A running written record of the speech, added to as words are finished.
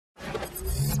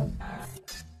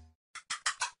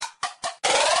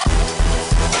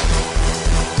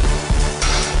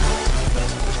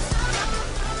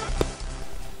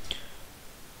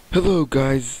Hello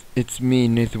guys, it's me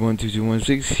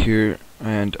Nathan12216 here,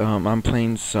 and I'm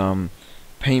playing some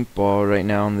paintball right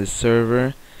now on this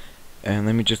server. And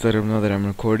let me just let them know that I'm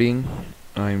recording.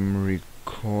 I'm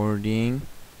recording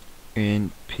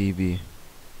in PB.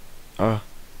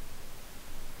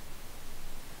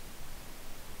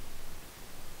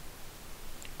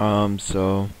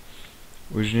 So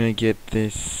we're gonna get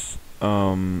this.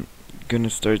 Gonna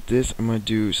start this. I'm gonna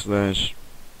do slash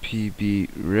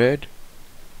PB red.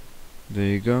 There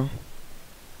you go.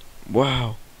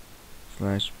 Wow.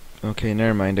 Slash. Okay,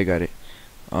 never mind. I got it.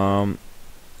 So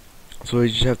we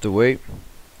just have to wait,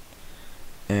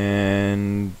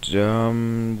 and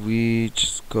we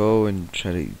just go and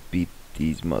try to beat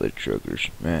these mother truckers.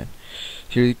 Man,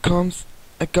 here he comes.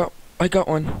 I got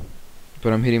one,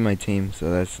 but I'm hitting my team, so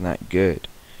that's not good.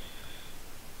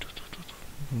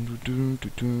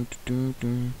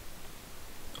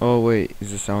 Oh wait,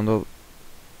 is the sound off?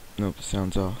 Nope, the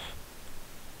sound's off.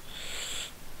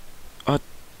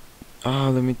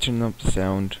 Let me turn up the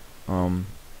sound to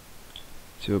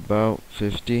about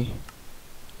 50.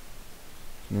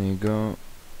 There you go.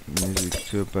 Music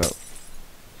to about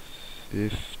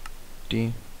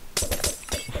 50.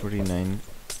 49.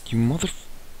 You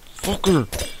motherfucker!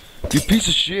 You piece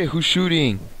of shit! Who's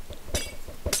shooting?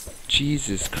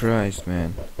 Jesus Christ,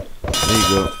 man. There you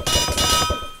go.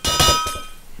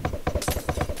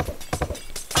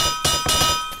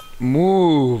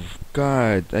 Move!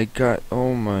 God,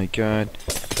 oh my god.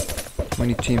 How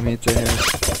many teammates I have?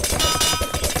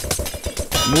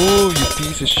 Move, you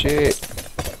piece of shit!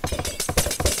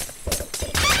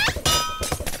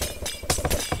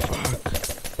 Fuck.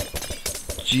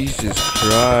 Jesus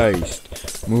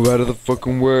Christ. Move out of the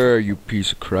fucking way, you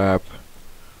piece of crap.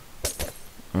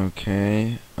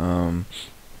 Okay,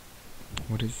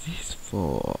 what is this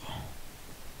for?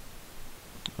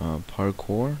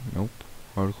 Parkour? Nope.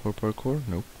 Hardcore parkour?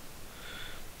 Nope.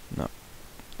 No.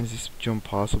 Is this jump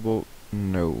possible?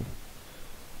 No.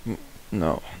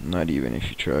 No, not even if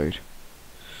you tried.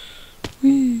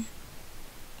 Whee!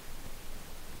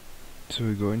 So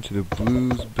we go into the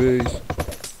blues base.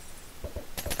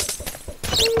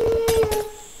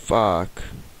 Fuck.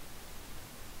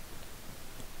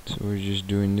 So we're just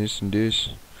doing this and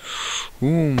this.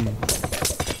 Boom.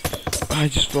 I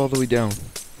just fell all the way down.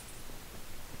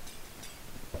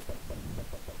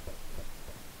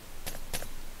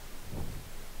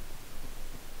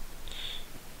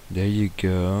 There you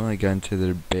go. I got into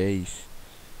their base.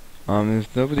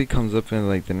 If nobody comes up in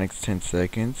like the next 10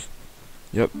 seconds.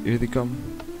 Yep, here they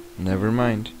come. Never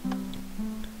mind.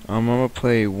 I'm gonna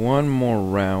play one more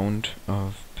round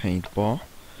of paintball.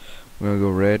 We're gonna go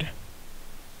red.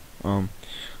 I'm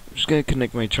just gonna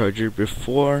connect my charger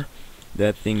before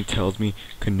that thing tells me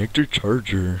connect your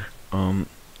charger.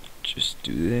 Just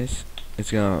do this.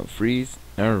 It's gonna freeze.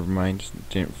 Never mind, it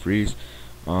didn't freeze.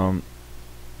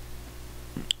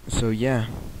 So yeah.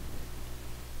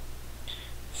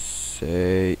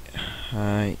 Say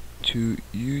hi to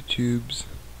YouTubes.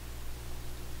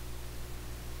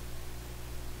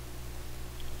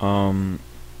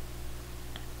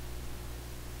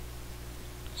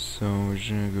 So we're just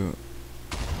gonna go.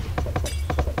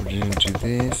 We're just gonna do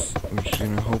this. We're just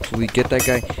gonna hopefully get that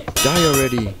guy. Die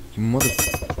already, you mother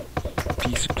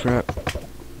piece of crap.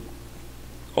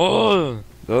 Oh,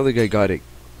 the other guy got it.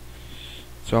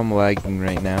 So I'm lagging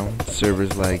right now. The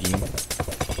server's lagging.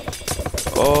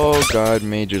 Oh god,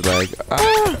 major lag.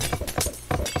 Ah!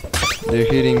 They're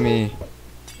hitting me.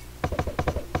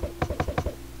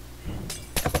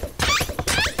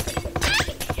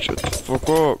 Shut the fuck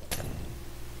up.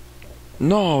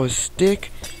 No, a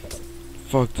stick?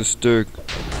 Fuck the stick.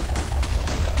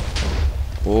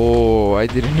 Oh, I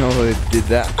didn't know it did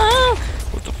that. Ah!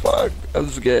 What the fuck? I'm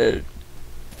scared.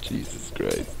 Jesus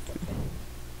Christ.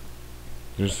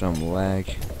 There's some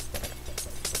lag.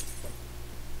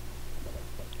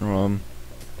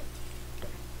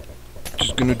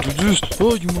 Just gonna do this.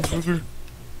 Oh, you motherfucker.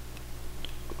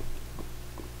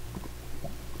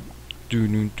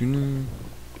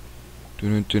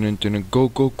 Go,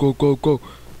 go, go, go, go.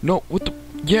 No, what the?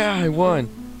 Yeah, I won.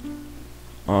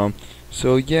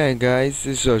 So yeah, guys,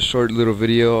 this is a short little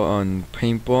video on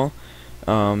paintball.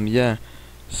 Yeah.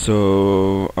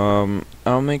 So,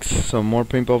 I'll make some more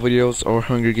paintball videos or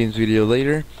Hunger Games video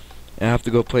later. I have to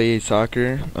go play a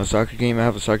soccer game. I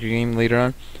have a soccer game later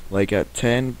on, like at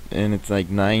 10, and it's like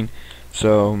 9.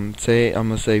 So, I'm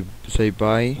gonna say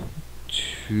bye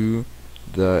to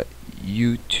the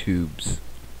YouTubes,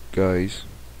 guys.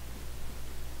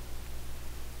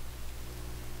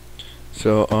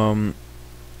 So,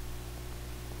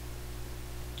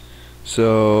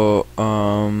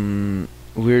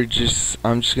 we're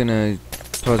I'm just gonna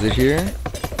pause it here,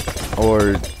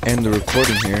 or end the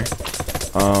recording here.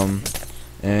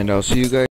 And I'll see you guys